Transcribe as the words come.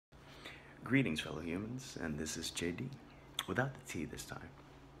Greetings, fellow humans, and this is JD, without the T this time.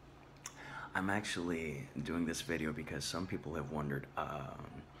 I'm actually doing this video because some people have wondered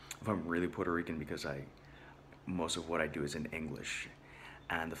if I'm really Puerto Rican because most of what I do is in English.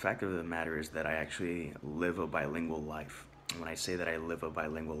 And the fact of the matter is that I actually live a bilingual life. And when I say that I live a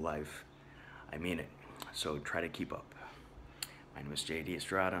bilingual life, I mean it. So try to keep up. My name is JD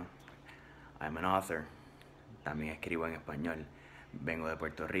Estrada. I'm an author. También escribo en español. Vengo de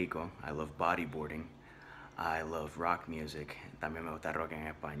Puerto Rico. I love bodyboarding. I love rock music. También me gusta rock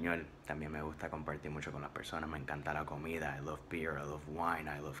en español. También me gusta compartir mucho con las personas. Me encanta la comida. I love beer. I love wine.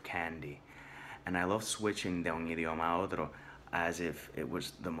 I love candy. And I love switching de un idioma a otro as if it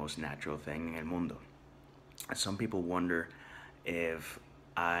was the most natural thing en el mundo. Some people wonder if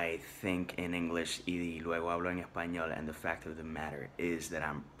I think in English y luego hablo en español, and the fact of the matter is that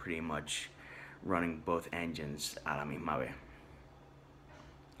I'm pretty much running both engines a la misma vez.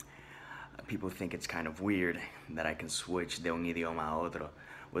 People think it's kind of weird that I can switch de un idioma a otro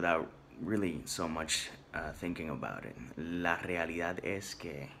without really so much thinking about it. La realidad es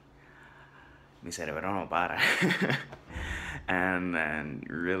que mi cerebro no para. and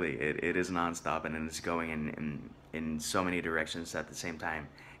really, it is non-stop, and it's going in so many directions at the same time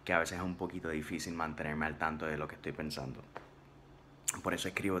que a veces es un poquito difícil mantenerme al tanto de lo que estoy pensando. Por eso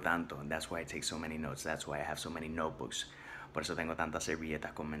escribo tanto. That's why I take so many notes. That's why I have so many notebooks. Por eso tengo tantas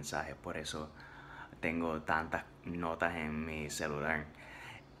servilletas con mensajes. Por eso tengo tantas notas en mi celular.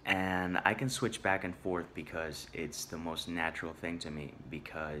 And I can switch back and forth because it's the most natural thing to me.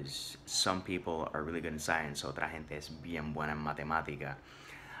 Because some people are really good in science. Otra gente es bien buena en matemática.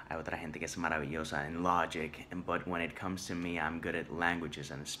 Hay otra gente que es maravillosa in logic. But when it comes to me, I'm good at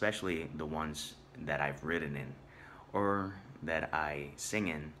languages. And especially the ones that I've written in. Or that I sing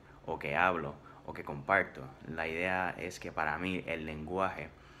in, o que hablo, o que comparto. La idea es que para mí el lenguaje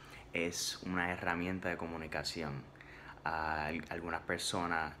es una herramienta de comunicación. Algunas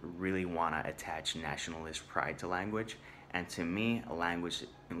personas really want to attach nationalist pride to language, and to me,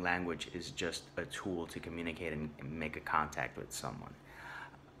 language is just a tool to communicate and make a contact with someone.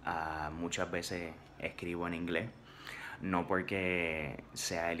 Muchas veces escribo en inglés, no porque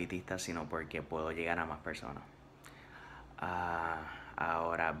sea elitista, sino porque puedo llegar a más personas.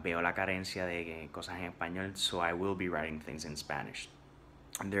 Ahora veo la carencia de cosas en español, so I will be writing things in Spanish.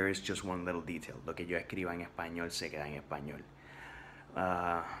 And there is just one little detail. Lo que yo escriba en español se queda en español.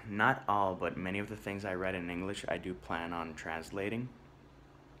 Not all, but many of the things I read in English, I do plan on translating.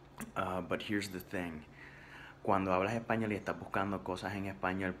 But here's the thing. Cuando hablas español y estás buscando cosas en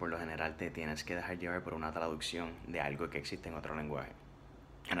español, por lo general te tienes que dejar llevar por una traducción de algo que existe en otro lenguaje.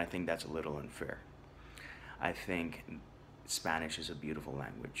 And I think that's a little unfair. I think Spanish is a beautiful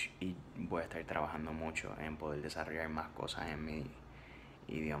language y voy a estar trabajando mucho en poder desarrollar más cosas en mi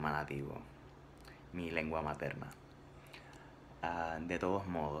idioma nativo, mi lengua materna. De todos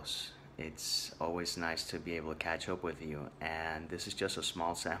modos, it's always nice to be able to catch up with you, and this is just a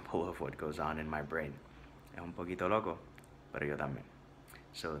small sample of what goes on in my brain. Es un poquito loco, pero yo también.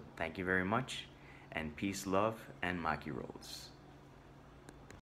 So thank you very much, and peace, love, and maki rolls.